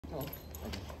Oh,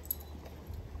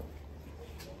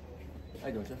 how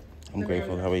you doing, sir? I'm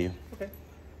grateful. How are you? Okay.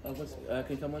 Can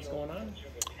you tell me what's going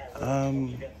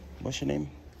on? What's your name?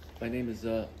 My name is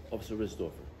Officer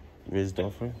Rizdorfer.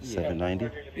 Rizdorfer, 790.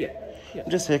 Yeah. I'm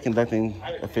just here conducting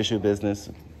official business.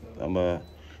 I'm a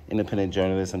independent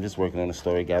journalist. I'm just working on a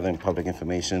story, gathering public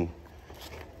information.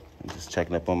 I'm just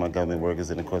checking up on my government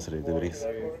workers in the course of their duties.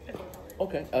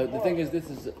 Okay. The thing is, this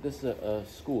is a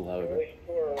school, however.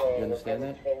 You understand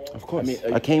that? Of course. I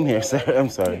mean, I came here, sir. I'm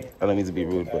sorry. I don't mean to be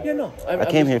rude, but Yeah, no. I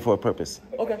came here for a purpose.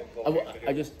 Okay.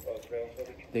 I just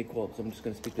they called, so I'm just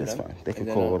gonna speak to That's them. fine. They can and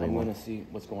then call what they I'm want. gonna see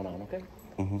what's going on. Okay.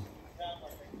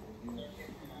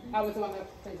 I was the one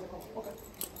that plays the call. Okay.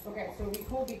 Okay, so we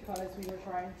called because we were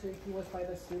trying to, he was by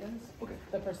the students. Okay.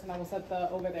 The person that was at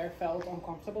over there felt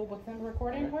uncomfortable with him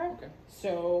recording her. Okay.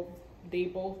 So they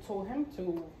both told him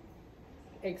to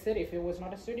exit if it was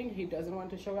not a student. He doesn't want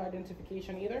to show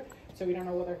identification either. So we don't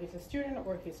know whether he's a student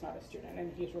or he's not a student.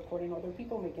 And he's recording other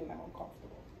people, making them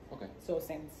uncomfortable. Okay. So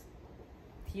since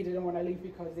he didn't want to leave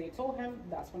because they told him,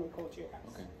 that's when we called you guys.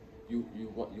 Okay. You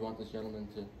want this gentleman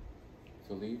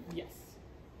to leave? Yes.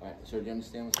 All right. Sir, do you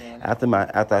understand what's going on?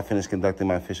 After I finish conducting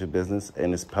my official business in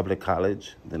this public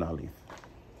college, then I'll leave.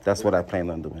 That's what I plan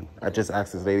on doing. I just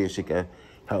asked this lady if she could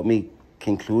help me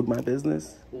conclude my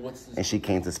business, Well, what's this? and she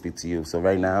came to speak to you. So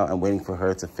right now, I'm waiting for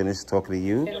her to finish talking to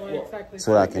you. And what exactly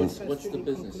So I can- What's the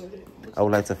business? I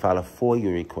would like to file a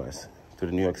FOIA request through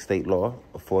the New York State law.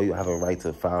 A FOIA, I have a right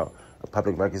to file a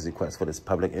public records request for this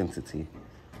public entity.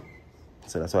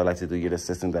 So that's what I'd like to do. You're the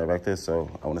assistant director, so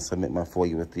I want to submit my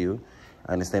FOIA with you.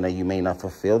 I understand that you may not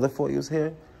fulfill the FOIAs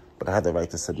here, but I have the right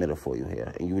to submit a FOIA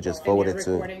here. And you would just forward and it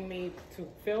you're to... recording me to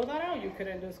fill that out? You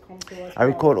couldn't just come to us? I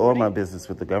record all my recording? business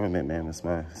with the government, ma'am. It's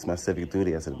my civic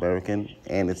duty as an American,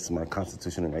 and it's my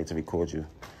constitutional right to record you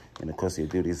in the course of your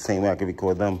duties. The same way I can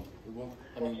record them.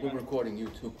 We're recording you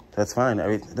too. That's fine.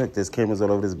 Look, there's cameras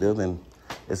all over this building.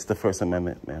 It's the First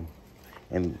Amendment, ma'am.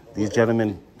 And these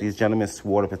gentlemen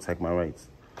swore to protect my rights.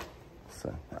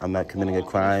 So I'm not committing a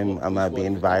crime. I'm not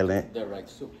being violent. Their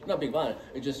rights too. Not being violent.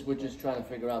 We're just trying to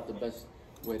figure out the best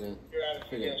way to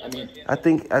figure it. I mean,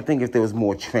 I think if there was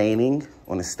more training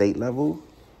on a state level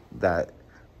that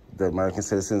the American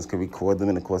citizens could record them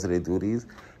in the course of their duties,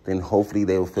 then hopefully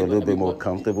they will feel a little bit more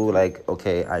comfortable. Like,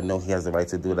 okay, I know he has the right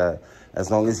to do that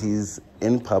as long as he's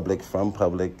in public, from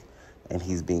public, and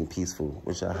he's being peaceful,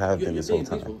 which I have been this whole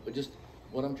time. Peaceful, but just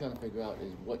what I'm trying to figure out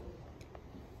is what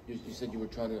you said you were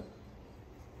trying to.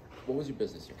 What was your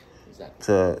business here? Exactly.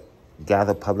 To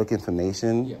gather public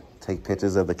information, Yeah. take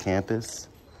pictures of the campus.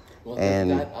 Well, And-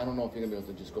 that, I don't know if you're gonna be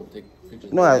able to just go take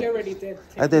pictures. No, You already did.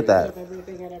 I did that. Of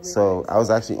everything and everything. So I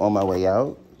was actually on my way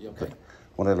out. You okay?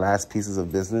 One of the last pieces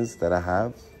of business that I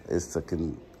have is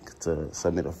to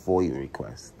submit a FOIA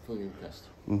request. For your request.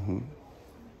 Mm-hmm.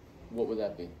 What would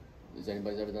that be? Has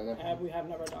anybody ever done that? We have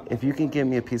never done that. If you can give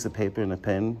me a piece of paper and a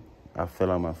pen, I'll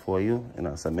fill out my FOIA and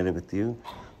I'll submit it with you.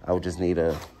 I would just need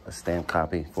a stamped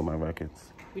copy for my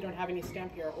records. We don't have any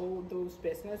stamp here. All those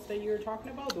business that you're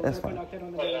talking about, those That's are fine. conducted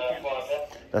on the main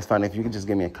campus. That's fine. If you can just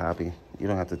give me a copy, you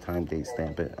don't have to time date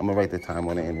stamp it. I'm gonna write the time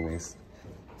on it anyways.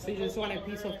 So you just want a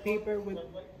piece of paper with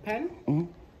pen? I'm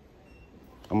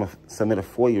gonna submit a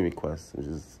FOIA request, which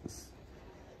is,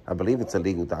 I believe it's a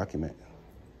legal document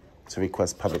to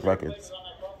request public records.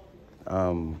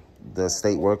 The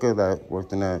state worker that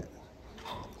worked in that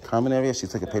common area, she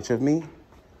took a picture of me,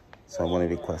 so I want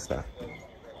to request that.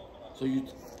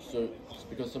 So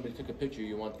because somebody took a picture,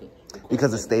 you want to request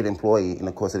Because a that? state employee, in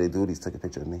the course of their duties, took a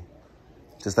picture of me.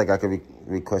 Just like I could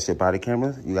request your body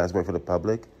camera, you guys work for the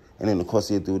public, and in the course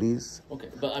of your duties, Okay,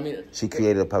 but I mean. she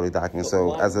created a public document. but So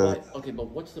why- okay, but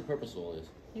what's the purpose of all this?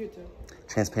 You too.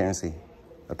 transparency,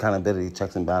 accountability,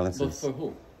 checks and But balances. for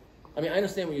who? I mean, I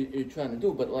understand what you're trying to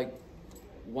do, but like,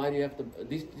 why do you have to?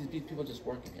 These people just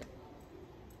working here. Do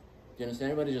you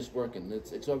understand? Everybody's just working.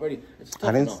 It's already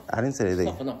tough enough. I didn't say It's they.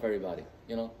 tough enough for everybody.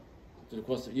 You know, to the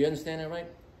course. You understand that, right?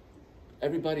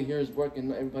 Everybody here is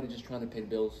working. Everybody just trying to pay the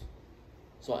bills.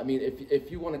 So I mean, if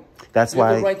you want to, That's you have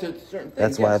why. the right to certain things.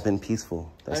 That's why yes. I've been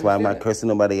peaceful. That's I why I'm not understand that. cursing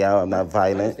nobody out. I'm not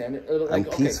violent. understand it. I'm Like,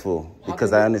 okay, peaceful how because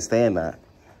can I we- understand that.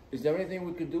 Is there anything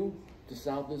we could do to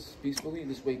solve this peacefully?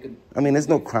 This way, you could. I mean, there's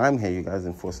no crime here. You guys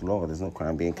enforce law. There's no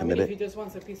crime being I mean, if he committed. just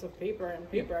wants a piece of paper and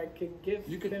paper, I could give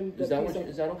You could- him the is that piece what- of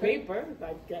is that okay? paper.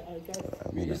 I guess.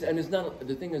 I mean, And it's not.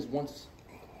 The thing is, once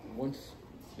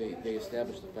they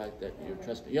establish the fact that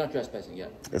you're not trespassing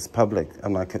yet. it's public.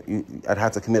 I'm not. I'd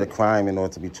have to commit a crime in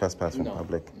order to be trespassed from No,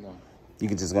 public. no.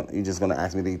 You're just gonna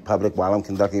ask me to be public while I'm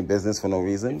conducting business for no If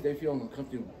reason. they feel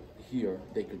uncomfortable here,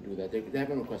 they could do that. They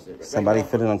haven't requested it. Right Somebody now,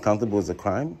 feeling uncomfortable is a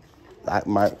crime.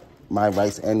 my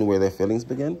rights end where their feelings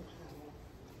begin?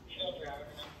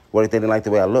 What if they didn't like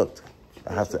the way I looked?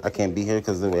 I can't be here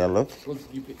because of the way I look? Well,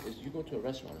 you go to a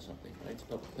restaurant or something, right? It's a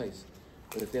public place.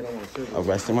 But if they don't want to serve you... A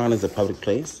restaurant is a public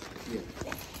place? Yeah.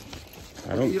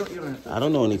 I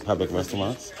don't know any public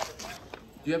restaurants.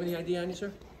 Do you have any ID on you,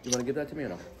 sir? You want to give that to me or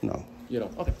no? No. You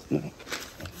don't? Okay. No.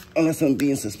 Unless I'm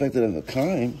being suspected of a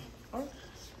crime. All right.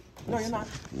 No, you're not.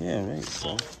 Yeah, right.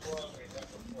 So.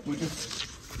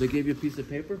 They gave you a piece of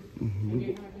paper? Mm-hmm. You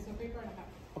gave him a piece of paper and a hat.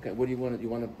 Okay, what do you want to... You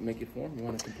want to make your form? You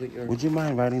want to complete your... Would you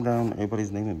mind writing down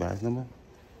everybody's name and badge number?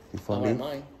 Before I leave?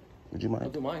 Mine. Would you mind? I'll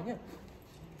do mine, yeah.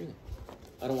 Really.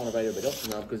 I don't want to write everybody else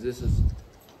now because this is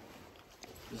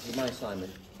my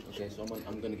assignment. Okay, so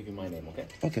I'm going to give you my name, okay?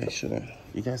 Okay, sure.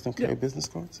 You guys don't carry business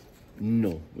cards?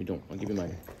 No, we don't. I'll give you my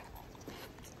name.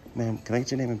 Ma'am, can I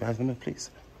get your name and badge number,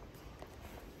 please?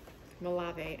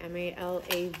 Malave,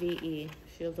 M-A-L-A-V-E,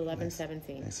 Shield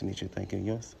 1117. Nice to meet you. Thank you.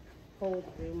 Yours? Hold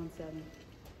 317.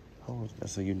 Oh,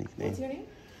 that's a unique name. What's your name?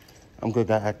 I'm Good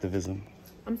Guy Activism.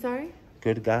 I'm sorry?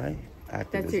 Good Guy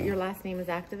Activism. That's your last name is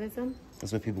Activism?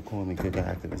 That's what people call me, Good Guy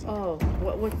Activism. Oh,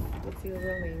 what's your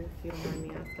real name, if you don't mind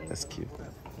me asking? That's cute.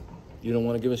 You don't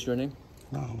want to give us your name?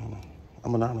 No.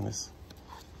 I'm anonymous.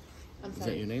 I'm Is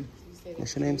sorry. that your name?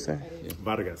 What's your name, sir? Yeah.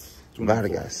 Vargas.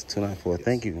 Vargas, 294.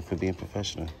 Thank you for being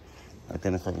professional.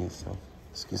 Identifying yourself.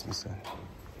 Excuse me, sir.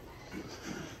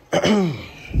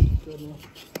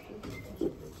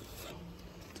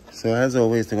 So as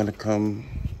always, they're gonna come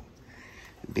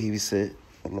babysit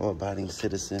a law-abiding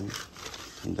citizen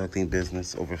conducting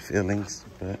business over feelings.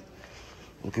 But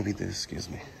what can we do? Excuse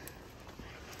me.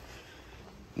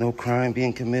 No crime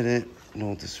being committed,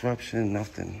 no disruption,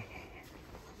 nothing.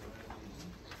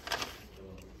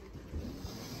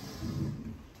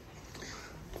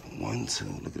 One, two,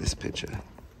 look at this picture.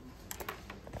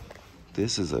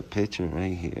 This is a picture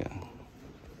right here.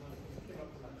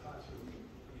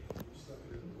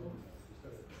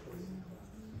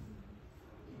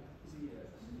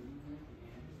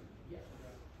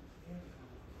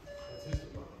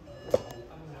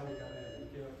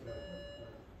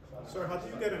 Sir, how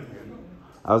did you get in here?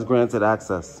 I was granted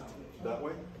access. That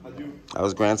way? How'd you? I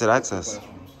was granted access.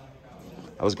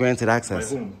 I was granted By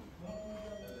access. whom?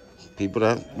 People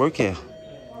that work here.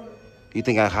 You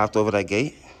think I hopped over that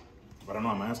gate? I don't know,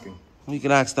 I'm asking. Well, you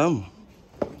can ask them.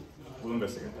 We'll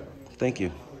investigate that. Thank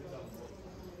you.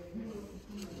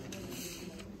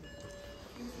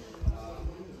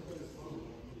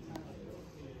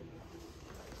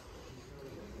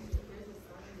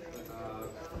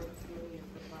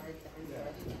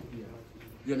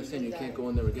 You understand you can't go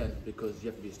in there again because you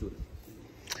have to be a student.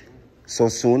 So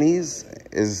SUNY's,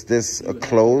 is this a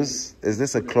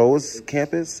closed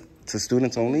campus to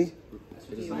students only?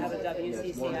 You have a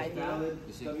WCCID.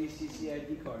 You see?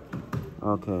 WCCID card.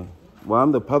 Okay. Well,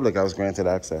 I'm the public. I was granted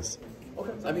access.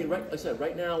 Okay. I mean, right. I said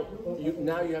right now.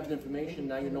 Now you have the information.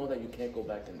 Now you know that you can't go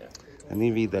back in there. Let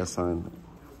me read that sign.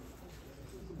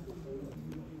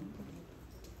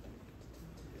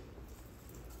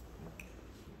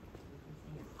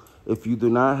 If you do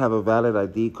not have a valid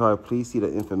ID card, please see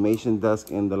the information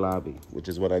desk in the lobby, which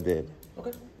is what I did.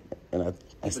 Okay. And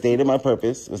I stated my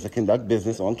purpose was to conduct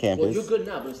business on campus. Well, you're good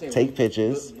now, but I'm saying Take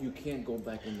pictures. You can't go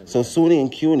back in there. So SUNY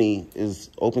and CUNY is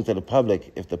open to the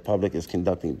public if the public is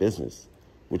conducting business,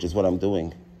 which is what I'm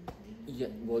doing. Yeah,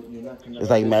 well, you're not. It's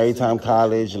like Maritime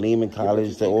College, Lehman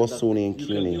College, they're all SUNY and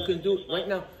CUNY. You can do right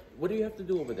now. What do you have to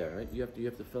do over there? Right? You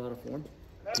have to fill out a form.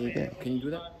 Can you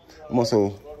do that? I'm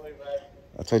also,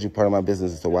 I told you part of my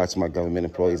business is to watch my government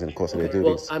employees in the course of their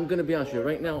duties. Well, I'm going to be honest with you.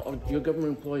 Right now, your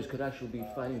government employees could actually be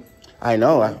fighting. I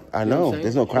know, I know.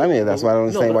 There's no crime here. That's why I don't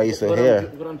understand why you're still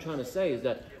here. What I'm trying to say is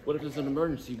that what if there's an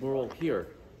emergency? We're all here.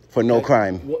 For no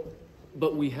crime.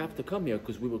 But we have to come here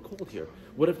because we were called here.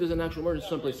 What if there's an actual emergency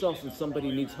someplace else and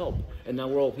somebody needs help and now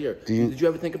we're all here? Did you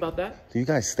ever think about that? Do you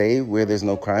guys stay where there's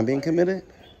no crime being committed?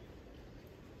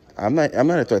 I'm not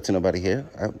a threat to nobody here.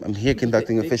 I'm here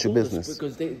conducting official business.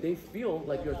 Because they feel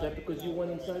like you're a threat because you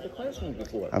went inside the classroom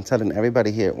before. I'm telling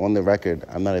everybody here on the record,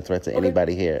 I'm not a threat to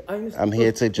anybody here. I'm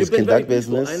here to just You've been conduct very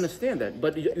peaceful. business. I understand that,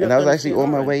 but And I was actually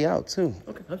on my way out too.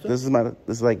 Okay, I'm sorry.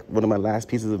 This is like one of my last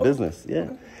pieces of business. Yeah.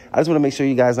 Okay. I just want to make sure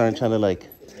you guys aren't trying to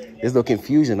there's no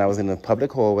confusion. I was in a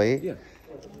public hallway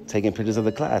taking pictures of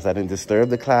the class. I didn't disturb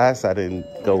the class. I didn't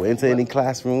go into any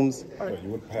classrooms. But you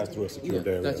would pass through a secured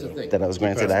area. That's the thing. That I was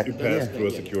granted access. You passed through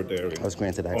a secured area. I was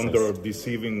granted access. Under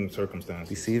deceiving circumstances.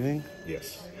 Deceiving?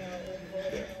 Yes.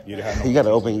 You have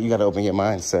no You gotta open your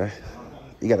mind, sir.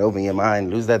 You gotta open your mind,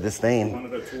 lose that disdain. One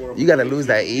of the tour You gotta lose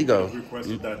that ego.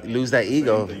 requested that Lose that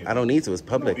ego. same thing. I don't need to. It's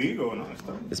public. No ego, no, it's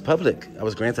not. It's public. I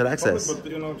was granted access. But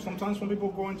you know, sometimes when people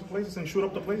go into places and shoot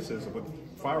up the places with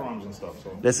firearms and stuff,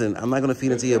 so Listen, I'm not gonna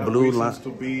feed into you your have blue reasons line. to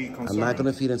be I'm concerned. not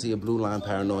gonna feed into your blue line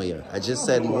paranoia. I just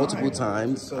said multiple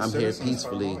times It's a I'm here citizen's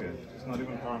peacefully. paranoia. It's not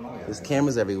even paranoia. There's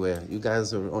cameras everywhere. You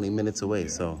guys are only minutes away,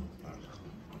 so.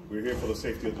 We're here for the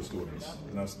safety of the students.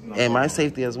 Not And my paranoia.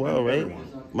 safety as well, And right? everyone.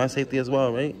 My safety as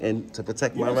well, right? And to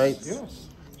protect my Yes, rights yes.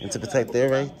 and to protect their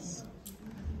rights.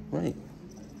 Right.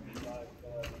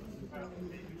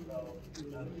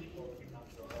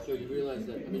 So you realize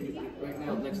that, I mean, right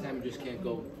now, next time you just can't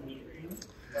go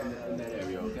in that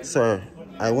area, okay? Sir,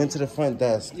 I went to the front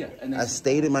desk. Yeah, and I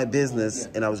stated my business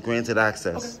and I was granted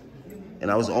access. And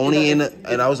I was You only know,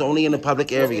 in the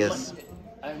public areas.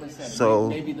 I understand. So-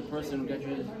 Maybe the person who got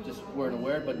you just weren't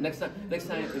aware, but next time,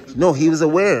 if you, No, he was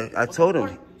aware. I told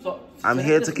him. So I'm today,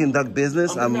 here to listen, conduct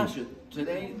business. I'm gonna ask you,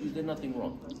 today you did nothing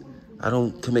wrong. I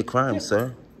don't commit crimes,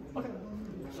 sir. Okay.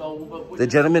 So, but The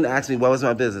gentleman asked me what was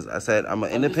my business. I said I'm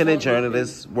an independent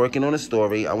journalist working on a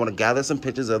story. I want to gather some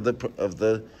pictures of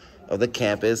the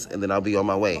campus, and then I'll be on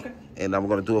my way. Okay. And I'm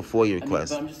going to do a FOIA I mean,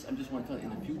 request. but I'm just want to tell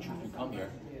you, in the future, if you come here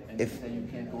and If- you say you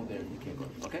can't go there, you can't go.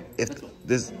 Okay. If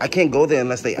That's all. I can't go there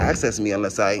unless they access me.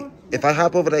 If I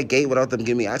hop over that gate without them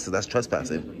giving me access, that's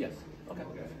trespassing. Yes. Okay.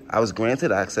 I was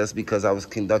granted access because I was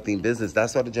conducting business.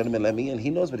 That's why the gentleman let me in. He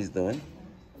knows what he's doing.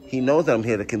 He knows that I'm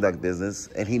here to conduct business,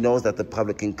 and he knows that the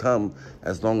public can come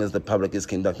as long as the public is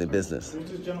conducting business.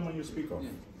 Who's this gentleman you speak of?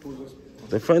 Who's this?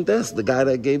 The front desk, the guy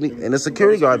that gave me, and the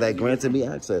security guard that granted me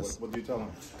access. What do you tell him?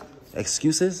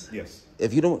 Excuses? Yes.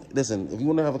 If you don't listen, if you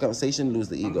want to have a conversation, lose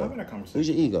the ego. having a conversation. Lose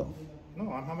your ego,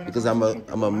 No, I'm having a because conversation.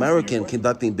 I'm asking American you a question.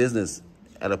 conducting business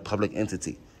at a public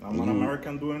entity. I'm an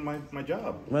American doing my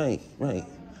job. Right.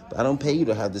 But I don't pay you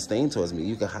to have disdain towards me.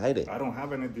 You can hide it. I don't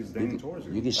have any disdain towards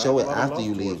you. You can I show have it a lot of after love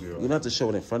you towards leave. You don't have to show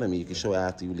it in front of me. You can show it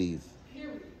after you leave.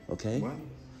 Okay? What?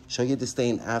 Show your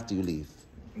disdain after you leave,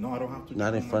 No, I don't have to.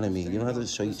 not in show front my of me. You don't have to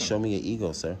disdain. show me your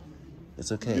ego, sir. It's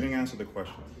You okay. didn't answer the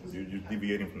question. You're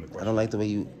deviating from the question. I don't like the way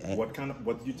you. What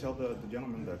did you tell the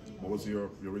gentleman that? What was your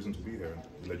reason to be here?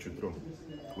 To let you through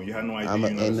when you had no ID, you're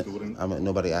not a student.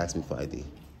 Nobody asked me for ID,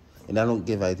 and I don't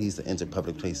give IDs to enter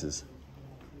public places.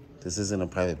 This isn't a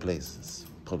private place. It's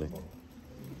public.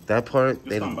 That part,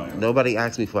 stand by it. nobody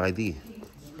asked me for ID.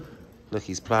 Look,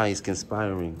 he's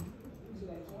conspiring.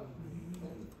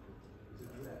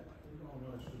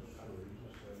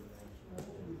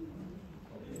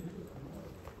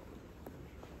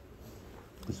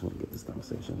 I just want to get this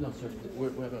conversation. No, sir. We're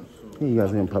having. Yeah, you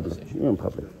guys are in public. You're in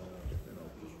public.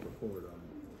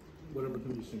 Whatever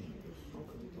can be seen.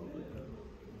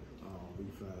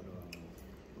 We've had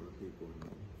other people,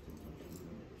 sometimes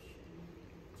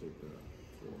take that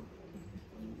for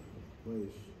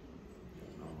place.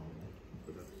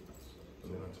 But that's So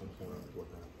at some point, what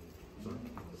happened? sorry.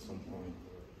 At some point,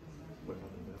 what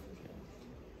happened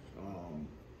after?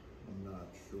 I'm not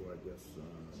sure. I guess I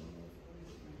don't know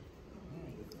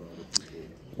if other people.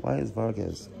 Why is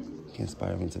Vargas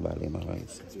conspiring to violate my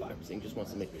rights? He just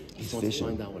wants to make. He He's wants to fishing.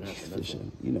 find out what He's happened. That's all.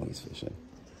 fishing. You know he's fishing.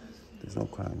 There's no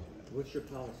crime. What's your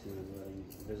policy when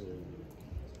visiting?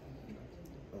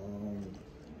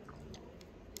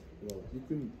 Well, you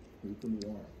can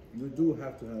warrant. You do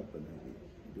have to have an ID.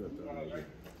 You do have to have an ID.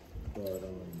 But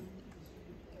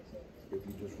if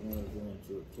you just want to go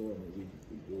into a tour, we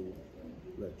do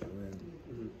let you in.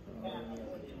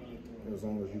 As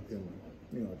long as you can,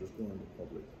 just go into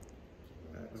public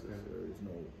access. Okay. There is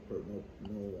no private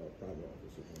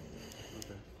office.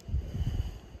 Okay.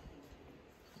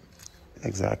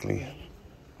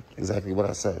 Exactly what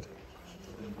I said.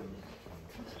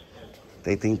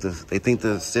 They think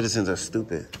the citizens are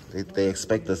stupid. They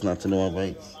expect us not to know our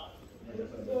rights.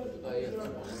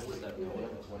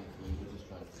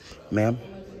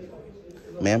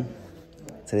 Ma'am,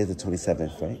 today's the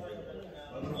 27th, right?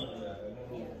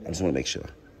 I just want to make sure.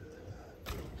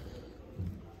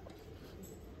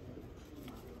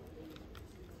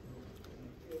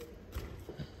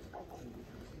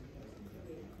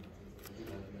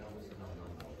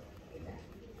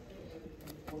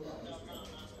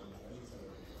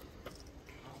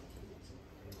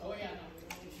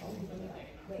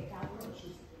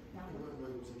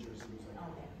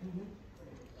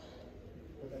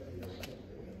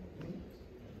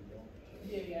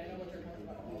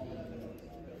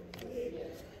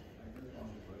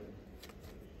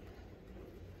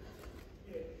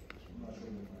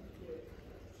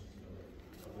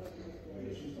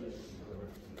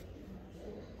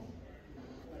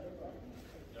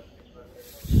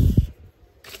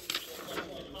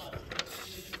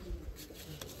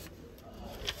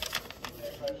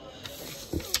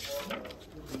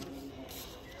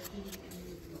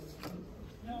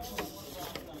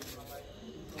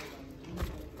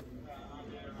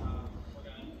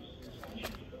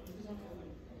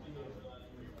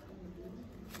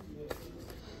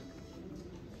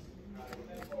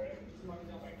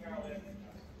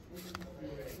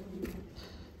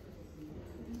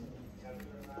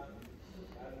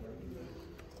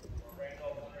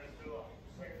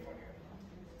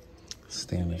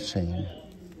 stay on the chain.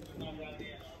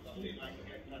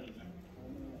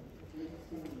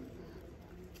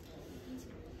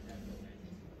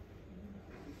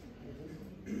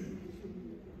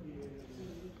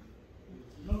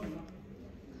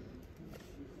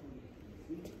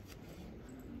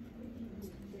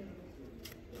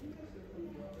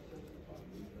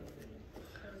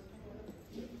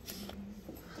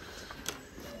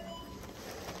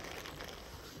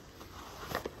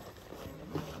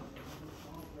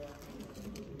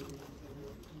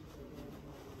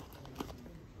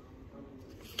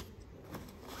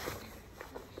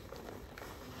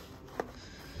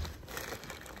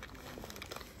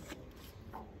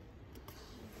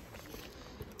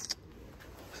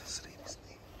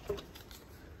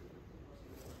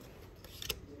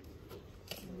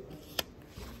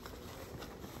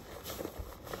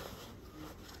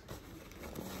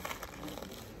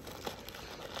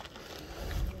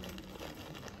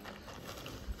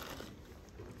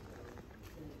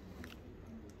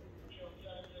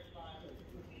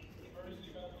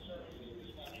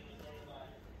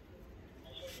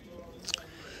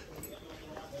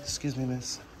 Excuse me,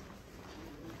 miss.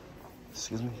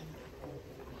 Excuse me.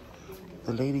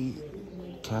 The lady,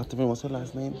 Catherine, what's her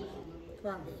last name?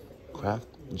 Kraft. Kraft,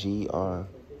 G-R.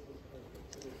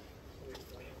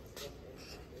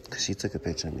 She took a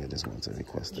picture of me. I just wanted to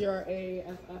request it.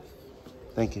 Graff.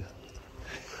 Thank you.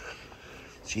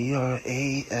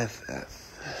 Graff.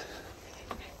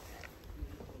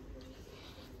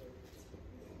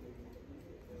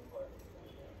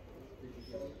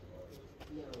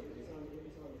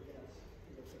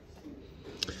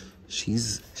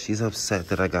 She's upset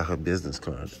that I got her business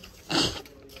card.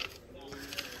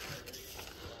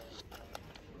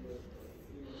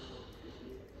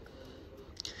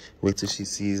 Wait till she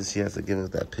sees she has to give us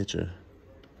that picture.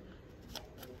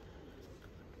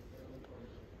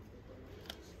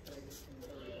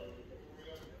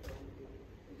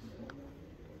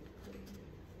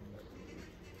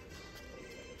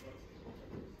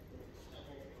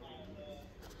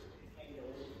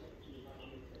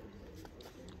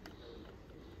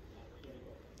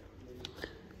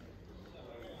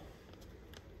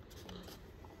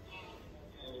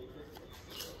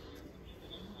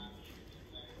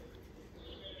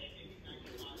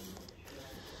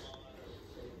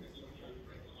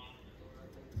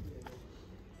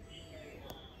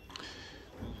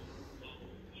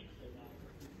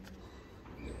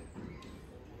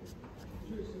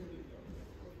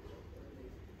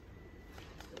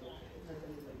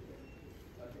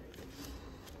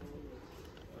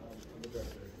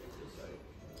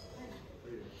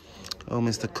 Oh,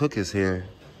 Mr. Cook is here.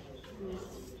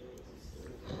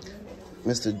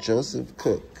 Mr. Joseph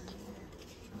Cook.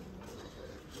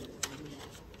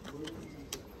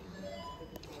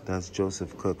 That's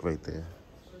Joseph Cook right there.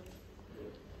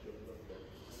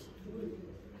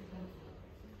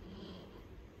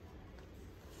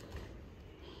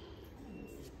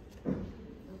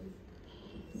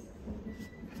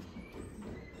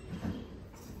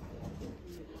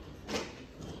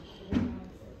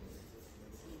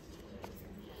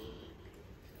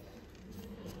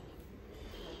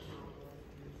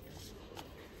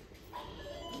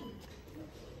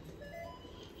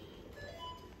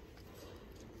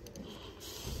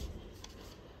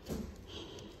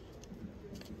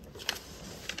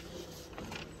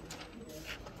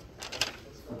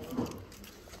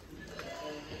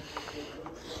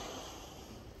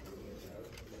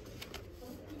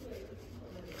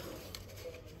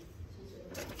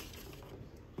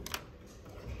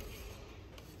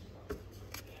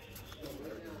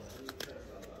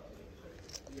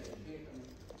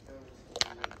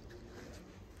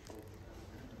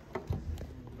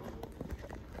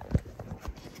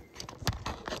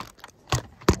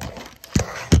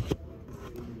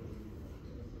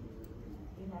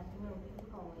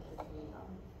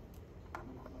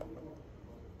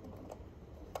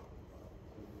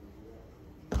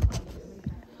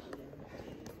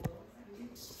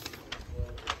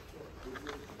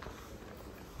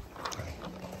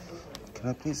 Can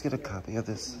I please get a copy of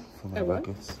this for my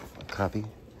records? A copy?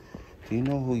 Do you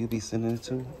know who you'll be sending it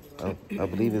to? I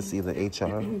believe it's either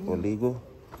HR or legal.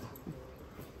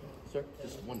 Sir,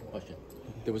 just one question.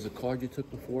 There was a card you took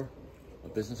before, a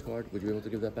business card. Would you be able to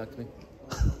give that back to me?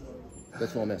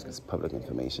 That's what I'm asking. It's public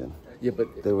information. Yeah, but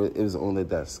it was on the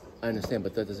desk. I understand,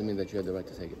 but that doesn't mean that you have the right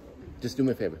to take it. Just do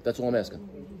me a favor. That's all I'm asking.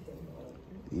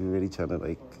 You really trying to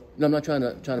like? No, I'm not trying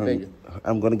to beg you.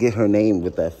 I'm gonna get her name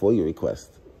with that FOIA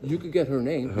request. You could get her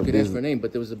name. You could ask for her name,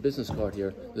 but there was a business card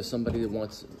here. There's somebody that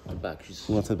wants it back. She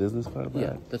wants a business card back?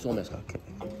 Yeah, that's all I'm asking. Okay.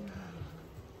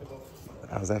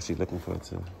 I was actually looking for it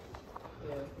too.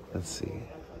 Let's see.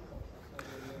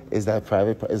 Is that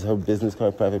private? Is her business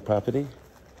card private property?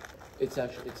 It's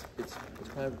actually, it's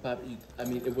private property. I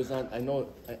mean, it was on, I know,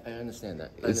 I understand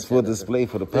that. I It's for understand that, display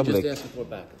for the they're public. just asking for it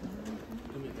back.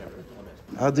 Do me a favor, comment.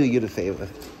 I'll do you the favor.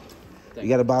 Thank You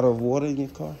got a bottle of water in your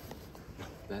car?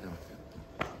 That I don't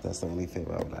care. That's the only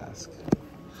favor I would ask.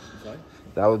 Sorry?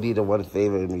 That would be the one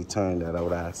favor in return that I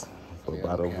would ask for a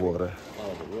bottle of water.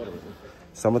 Bottle of water with me.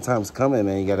 Summertime's coming,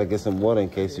 man. You gotta get some water in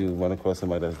case you run across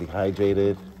somebody that's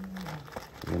dehydrated.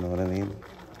 You know what I mean?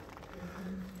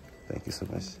 Thank you so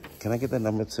much. Can I get the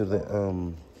number to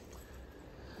the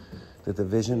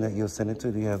division that you'll send it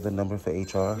to? Do you have the number for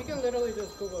HR You can literally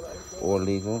just Google that. or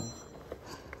legal?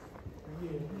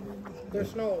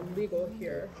 There's no legal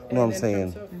here. No, I'm And in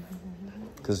saying, terms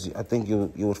of- because I think you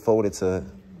would forward it to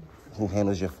who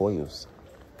handles your FOIAs,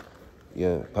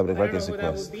 your public I don't know records who that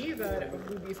request. would be. That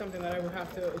would be something that I would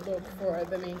have to look for at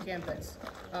the main campus.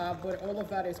 But all of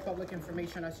that is public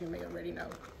information, as you may already know.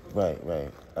 Right.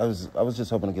 I was just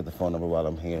hoping to get the phone number while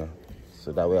I'm here,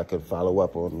 so that way I could follow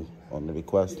up on the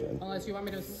request. Unless you want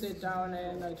me to sit down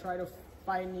and try to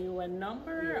find you a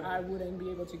number, I wouldn't be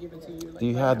able to give it to you. Do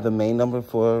you have the main number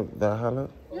for Valhalla?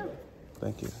 Yeah.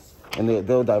 Thank you. And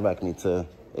they'll direct me to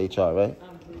HR, right?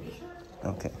 I'm pretty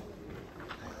sure. Okay.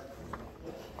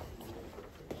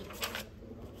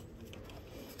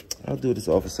 I'll do this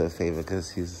officer a favor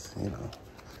because he's, you know,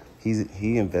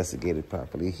 he investigated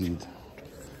properly.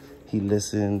 He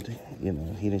listened, you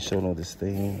know, he didn't show no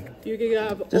disdain. You can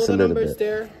have Just all a the little numbers bit.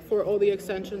 there for all the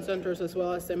extension centers as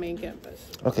well as the main campus.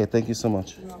 Okay, thank you so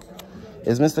much.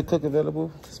 Is Mr. Cook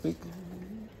available to speak?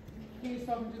 He's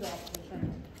talking to the officer.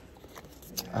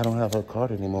 I don't have her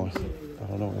card anymore. I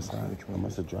don't know where it's at. I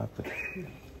must have dropped it.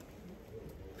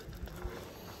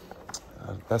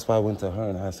 That's why I went to her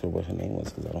and asked her what her name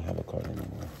was, because I don't have a card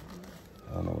anymore.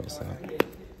 I don't know where it's at.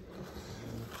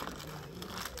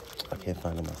 I can't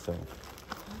find it myself.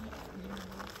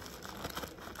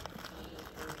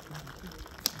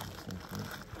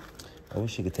 I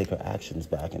wish she could take her actions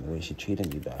back and the way she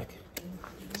treated me back.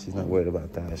 She's not worried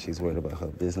about that. She's worried about her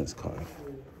business card.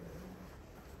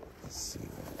 Let's see.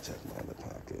 Let me check my other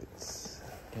pockets.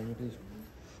 Can you please?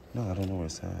 No, I don't know where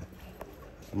it's at.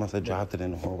 I must have dropped it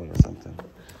in the hallway or something.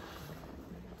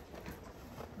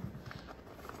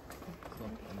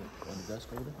 On the desk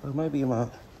over there? Or it might be in my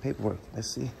paperwork. Let's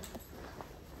see.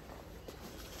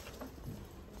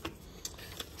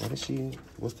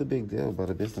 What's the big deal about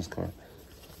a business card?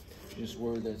 She's just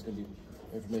worried that it's gonna be,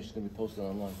 information's gonna be posted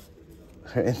online.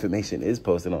 Her information is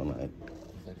posted online.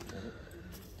 Is that it?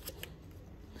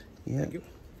 Yeah. Thank you.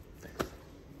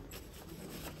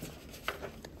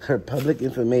 Her public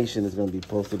information is going to be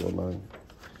posted online.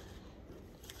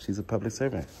 She's a public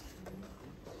servant.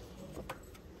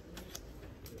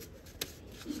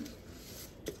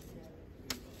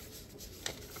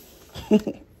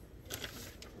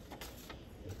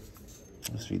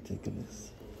 That's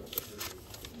ridiculous.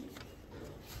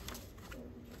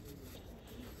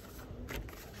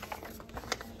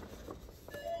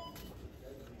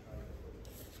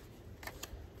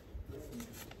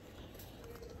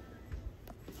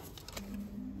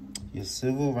 Your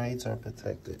civil rights are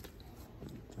protected.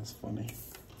 That's funny.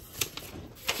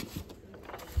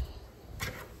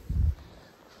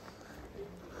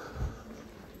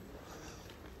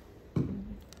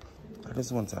 I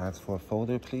just want to ask for a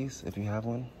folder, please, if you have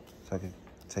one, so I can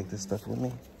take this stuff with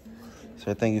me.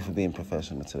 Sir, thank you for being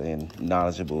professional today and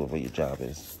knowledgeable of what your job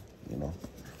is, you know.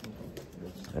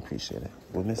 I appreciate it.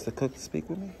 Will Mr. Cook speak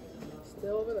with me?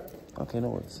 Still over there. Okay, no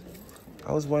worries.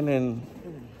 I was wondering,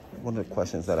 one of the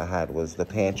questions that I had was the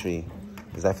pantry.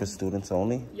 Is that for students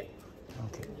only? Yeah.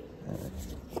 Okay. All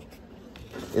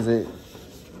right. Is it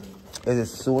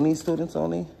SUNY students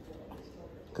only?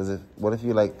 Because what if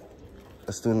you like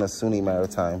a student of SUNY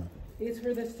Maritime? It's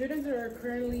for the students that are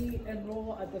currently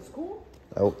enrolled at the school.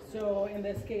 Oh, So in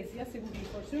this case, yes, it would be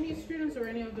for SUNY students or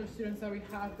any other students that we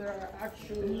have that are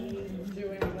actually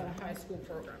doing the high school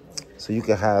program. so you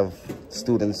could have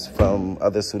students from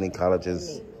other SUNY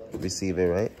colleges receive it,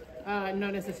 right?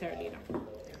 Not necessarily, no.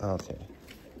 Okay.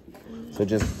 So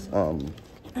just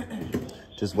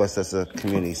Westchester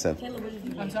Community Center.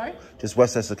 I'm sorry? Just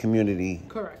Westchester Community.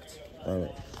 Correct. All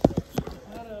right.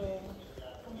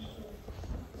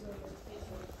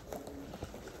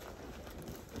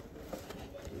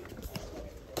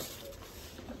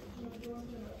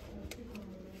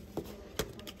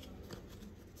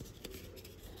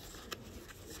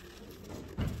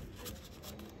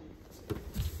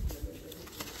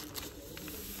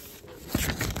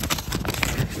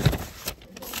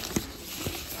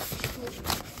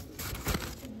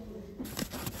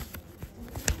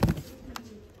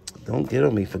 Don't get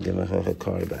on me for giving her her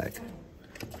card back.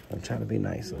 I'm trying to be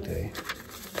nice, okay?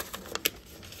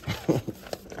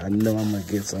 I know I'm gonna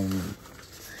get some.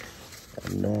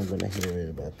 I know I'm gonna hear it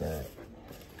about that,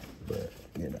 but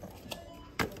you know,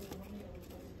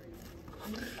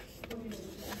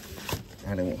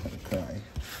 I don't want her to cry.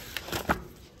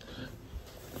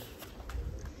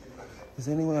 Is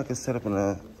there any way I could set up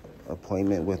an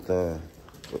appointment with the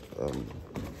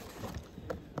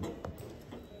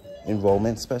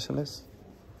enrollment specialist?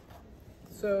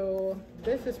 So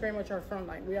this is very much our front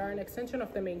line. We are an extension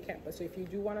of the main campus. So if you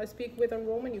do want to speak with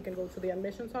enrollment, you can go to the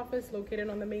admissions office located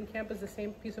on the main campus. The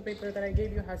same piece of paper that I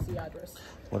gave you has the address.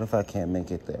 What if I can't make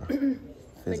it there Then you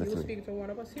will physically? speak to one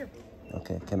of us here.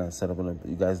 Okay, can I set up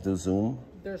you guys do Zoom?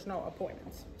 There's no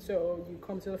appointments. So you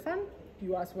come to the front,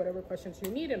 you ask whatever questions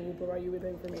you need, and we'll provide you with the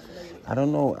information that you need. I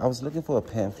don't know. I was looking for a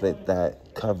pamphlet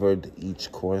that covered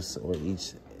each course or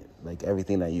each, like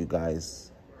everything that you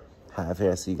guys have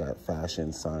here. I see you got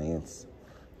fashion, science.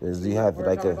 Do you have We're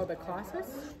like talking a, about the classes?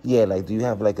 yeah, like do you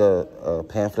have like a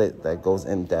pamphlet that goes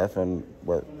in depth on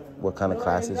what kind of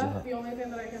classes you have? The only thing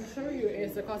that I can show you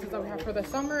is the classes that we have for the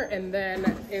summer, and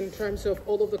then in terms of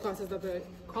all of the classes that the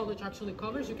college actually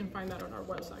covers, you can find that on our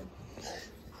website.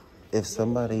 If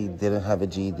somebody didn't have a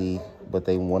GED, but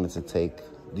they wanted to take,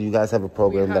 do you guys have a We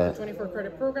program have that, a 24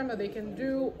 credit program that they can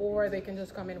do, or they can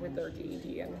just come in with their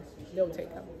GED and they'll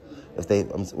take them. if they,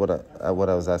 what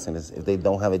I was asking is, if they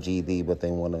don't have a GED, but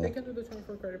they want They to, can do the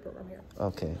 24 credit program here.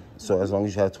 okay. So as long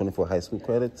as you have 24 high school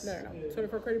credits? No.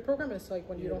 24 credit program is like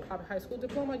when you don't have a high school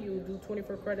diploma, you do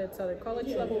 24 credits at the college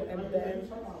level, and then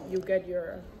you get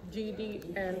your GED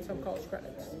and some college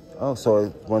credits. Oh,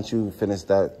 so once you finish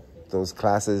those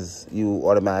classes, you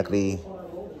automatically,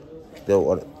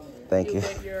 thank you.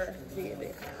 Get your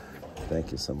GED.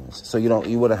 Thank you so much. So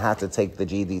you wouldn't have to take the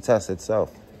GED test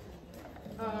itself?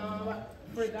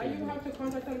 For that, you have to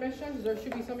contact admissions. There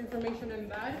should be some information in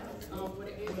that, but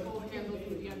it is all handled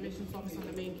through the admissions office on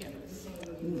the main campus.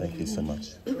 Thank you so much.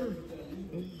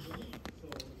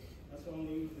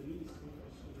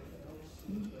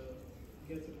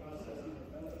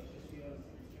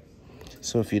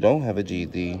 So if you don't have a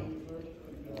GED,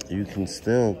 you can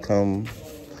still come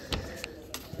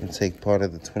and take part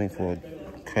of the 24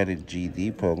 credit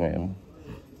GED program.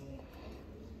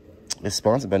 It's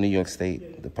sponsored by New York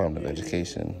State Department of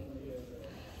Education.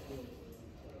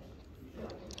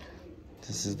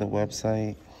 This is the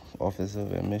website, Office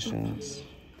of Admissions.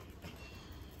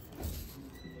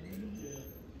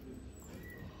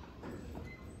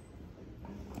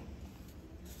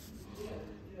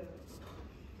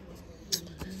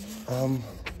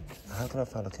 How can I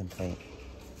file a complaint?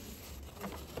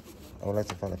 I would like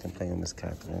to file a complaint with Miss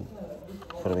Catherine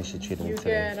for the way she treated me You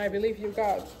today. can, I believe you've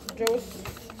got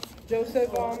Joseph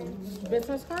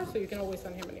business card, so you can always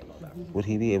send him an email back. Would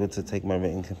he be able to take my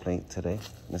written complaint today,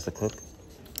 Mr. Cook?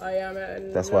 I am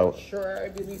That's not why- sure. I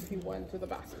believe he went to the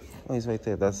bathroom. Oh, he's right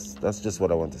there. That's just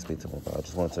what I want to speak to him about. I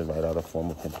just wanted to write out a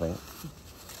formal complaint,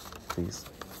 please.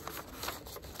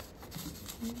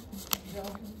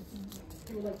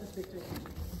 He would like to speak to you.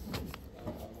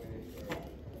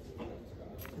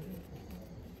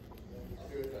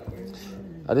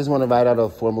 I just want to write out a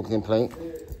formal complaint.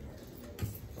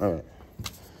 All right.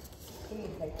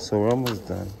 So we're almost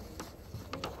done.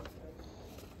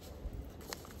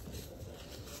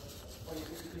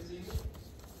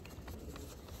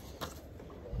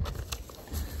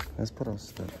 Let's put our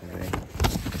stuff away.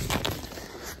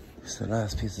 It's the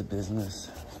last piece of business.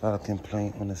 File a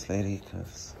complaint on this lady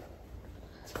because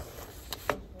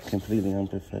completely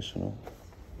unprofessional,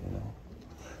 you know.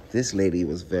 This lady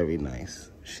was very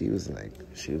nice. She was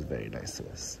very nice to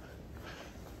us.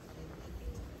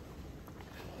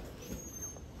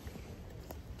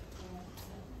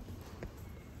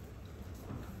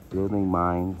 Building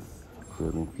minds,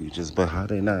 building futures, but how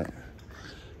they not?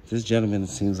 This gentleman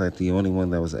seems like the only one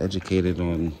that was educated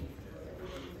on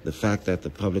the fact that the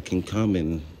public can come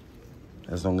and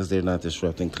as long as they're not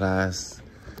disrupting class,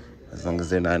 as long as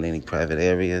they're not in any private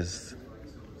areas.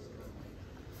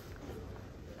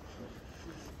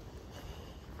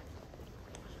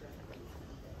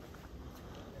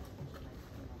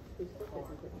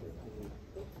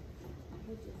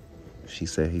 She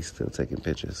said he's still taking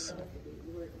pictures.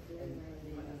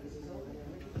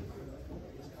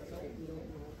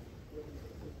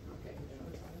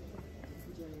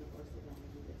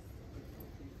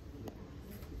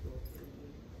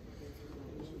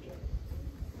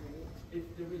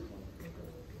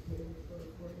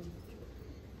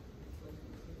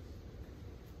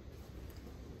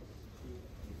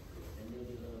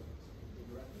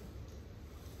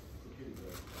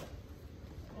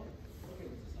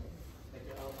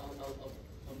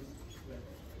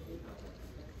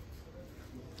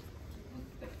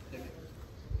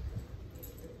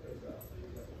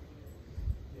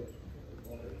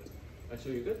 So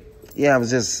you're good? Yeah, I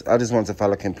just wanted to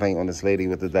file a complaint on this lady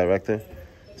with the director.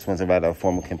 Just wanted to write a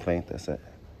formal complaint. That's it.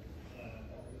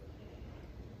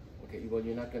 Okay, well,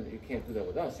 you can't do that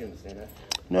with us. You understand that?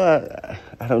 No,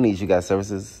 I don't need you guys'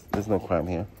 services. There's no crime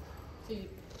here.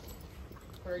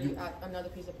 For you, another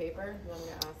piece of paper, you want me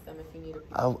to ask them if you need a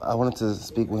piece? I wanted to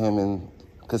speak with him,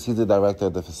 because he's the director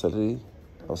of the facility.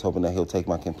 I was hoping that he'll take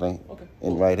my complaint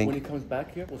in writing. When he comes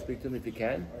back here, we'll speak to him if he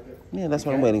can. Yeah, that's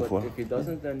what I'm waiting for. If he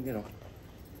doesn't, then,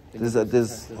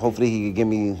 Hopefully he could give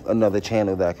me another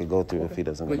channel that I could go through if he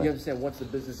doesn't. But you understand, once the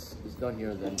business is done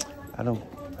here, then...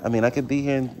 I could be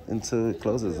here until it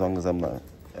closes, as long as I'm not...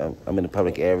 I'm in a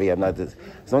public area.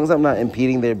 As long as I'm not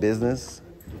impeding their business.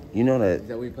 You know that... Is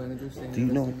that what you plan to do?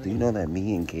 Do you know that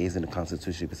me engaged in a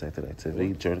constitutionally protected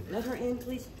activity? Let her in,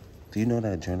 please. Do you know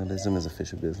that journalism is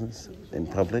official business in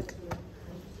public?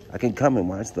 I can come and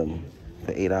watch them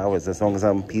for 8 hours as long as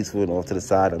I'm peaceful and off to the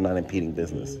side. I'm not impeding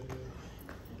business.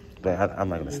 But I'm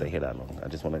not going to stay here that long. I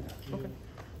just want to... Okay.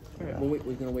 All right. Well, we're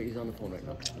going to wait. He's on the phone right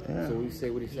now. Yeah. So we say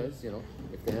what he says,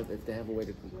 if they have a way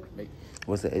to make...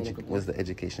 Was the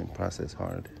education process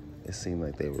hard? It seemed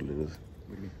like they were a little... What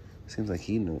do you mean? Seems like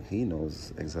he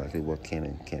knows exactly what can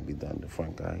and can't be done, the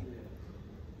front guy.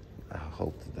 I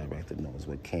hope the director knows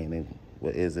what can and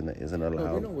what isn't allowed.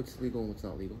 No, we know what's legal and what's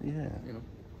not legal. Yeah.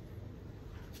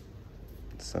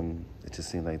 It just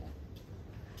seems like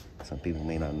some people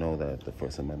may not know that the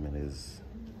First Amendment is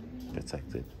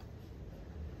protected.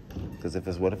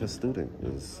 Because what if a student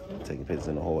is taking pictures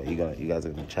in the hallway? You guys are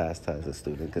going to chastise a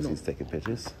student because he's taking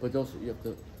pictures? But also, you have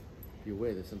to be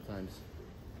aware that sometimes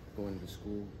going to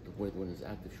school, when there's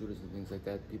active shooters and things like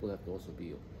that, people have to also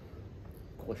be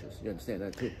cautious. You understand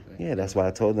that too, right? Yeah, that's why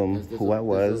I told them who I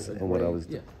was and what I was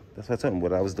doing. That's why I told them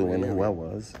what I was doing and who I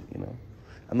was,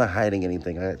 I'm not hiding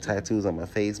anything. I got tattoos on my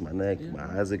face, my neck, my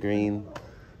eyes are green.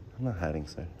 I'm not hiding,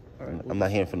 sir. I'm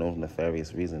not here for no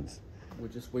nefarious reasons. We'll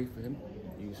just wait for him.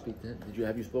 You can speak to him.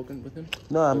 Have you spoken with him?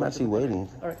 No, I'm actually waiting.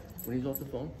 All right. When he's off the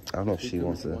phone. I don't know if she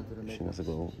wants to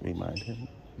go remind him.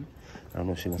 I don't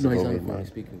know if she wants to go remind him. He's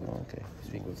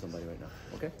speaking with somebody right now.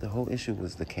 Okay. The whole issue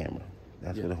was the camera.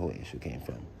 That's where the whole issue came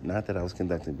from. Not that I was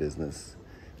conducting business,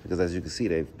 because as you can see,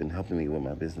 they've been helping me with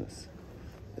my business.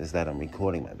 It's that I'm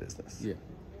recording my business. Yeah.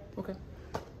 Okay.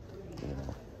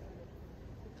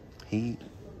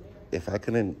 If I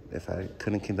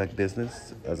couldn't conduct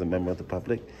business as a member of the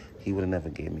public, he would have never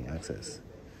gave me access.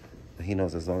 But he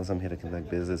knows as long as I'm here to conduct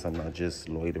business, I'm not just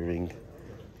loitering,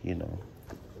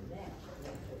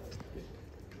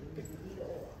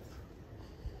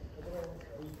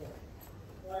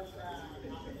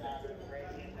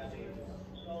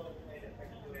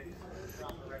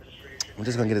 I'm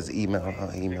just gonna get his email.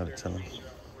 I'll email it to him.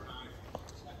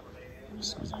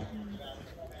 Excuse me.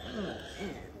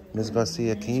 Ms.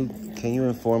 Garcia, can you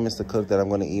inform Mr. Cook that I'm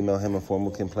going to email him a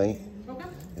formal complaint? Okay.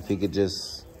 If he could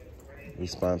just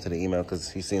respond to the email,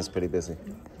 because he seems pretty busy.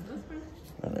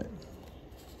 All right.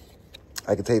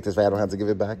 I can take this, right? I don't have to give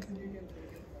it back?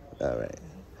 All right.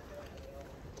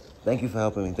 Thank you for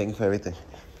helping me. Thank you for everything.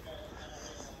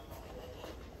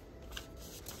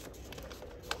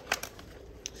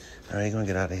 All right, you're going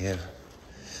to get out of here.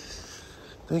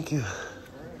 Thank you.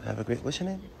 Have a great... What's your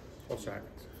name? Officer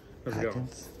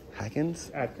Hackins.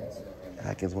 Hackins? Atkins.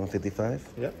 Hackins 155?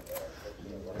 Yep.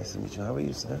 Nice to meet you. How are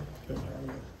you, sir? Good.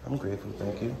 I'm grateful,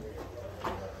 thank you.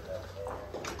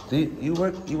 Do you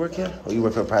work here? Or you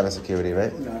work for private security,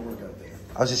 right? No, I work out there.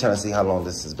 I was just trying to see how long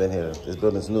this has been here. This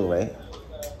building's new, right?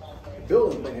 The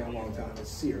building's been here a long time.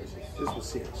 It's Sears. This was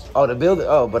Sears. Oh, the building?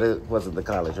 Oh, but it wasn't the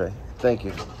college, right? Thank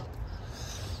you.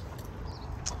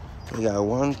 We got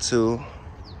 1, 2,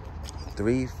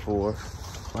 3, 4,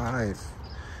 5.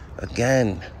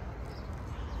 Again.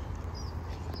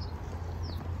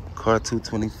 Car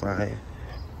 225.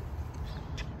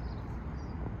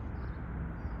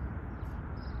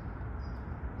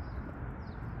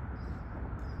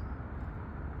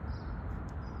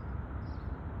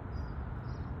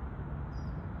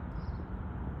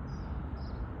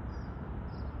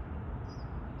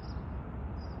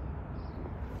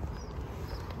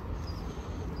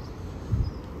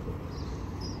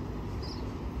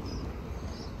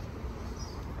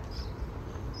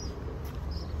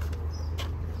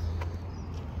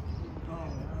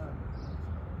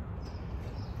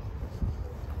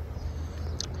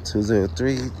 Two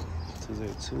 202,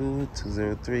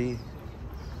 203.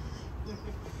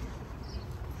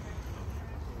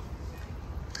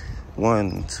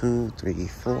 One, 2, 3,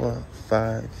 4,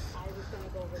 5,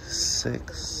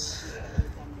 6.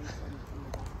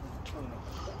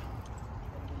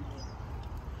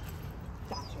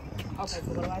 Okay, so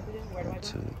what do I do? Where do I go?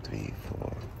 2, 3,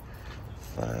 4,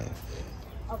 5.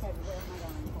 Okay, where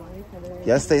am I going?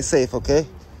 Y'all stay safe, okay?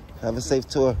 Have a safe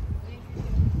tour.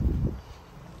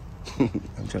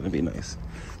 I'm trying to be nice.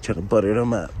 Trying to butter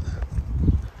them up.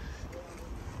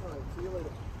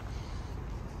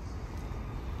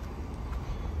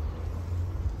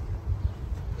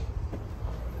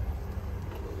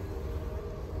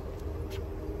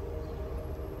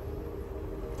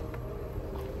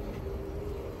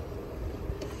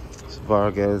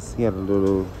 Vargas, he had a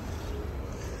little,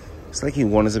 it's like he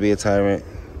wanted to be a tyrant,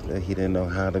 but he didn't know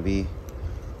how to be.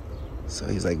 So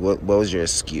he's like, what was your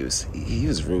excuse? He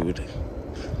was rude.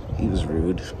 He was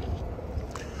rude.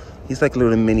 He's like a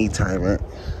little mini tyrant.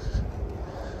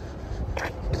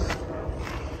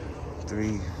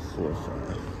 3, 4,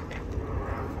 5.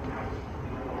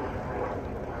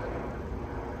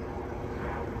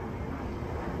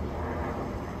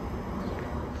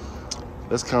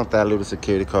 Let's count that little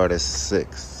security card as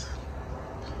 6.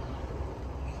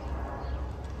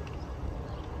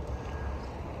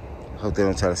 Hope they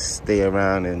don't try to stay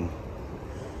around and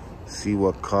see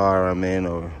what car I'm in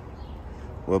or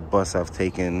what bus I've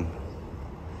taken.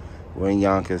 We're in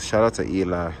Yonkers. Shout out to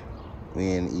Eli.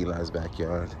 We in Eli's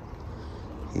backyard.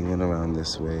 He went around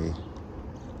this way.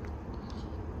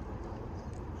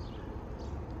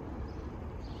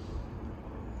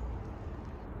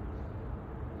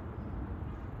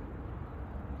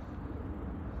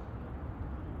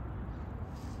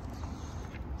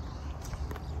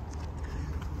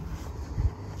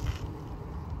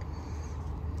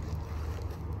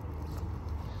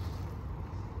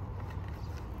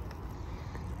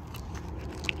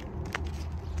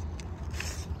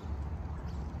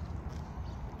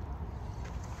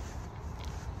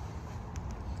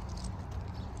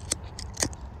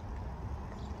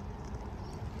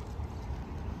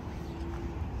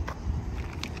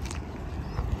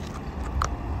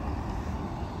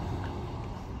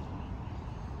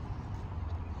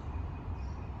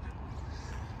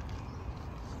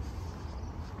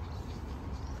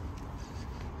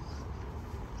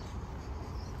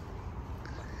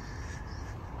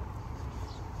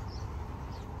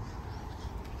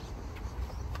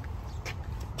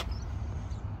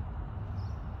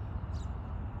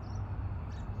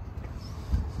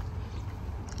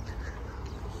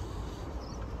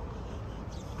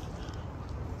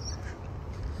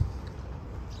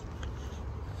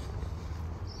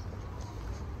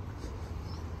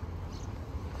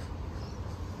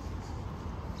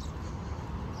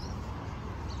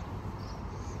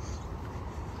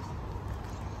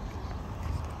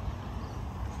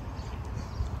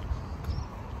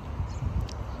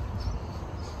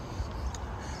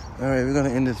 All right, we're gonna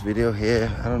end this video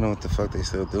here. I don't know what the fuck they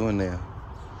still doing there.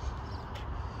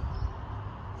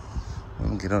 I'm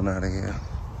gonna get on out of here.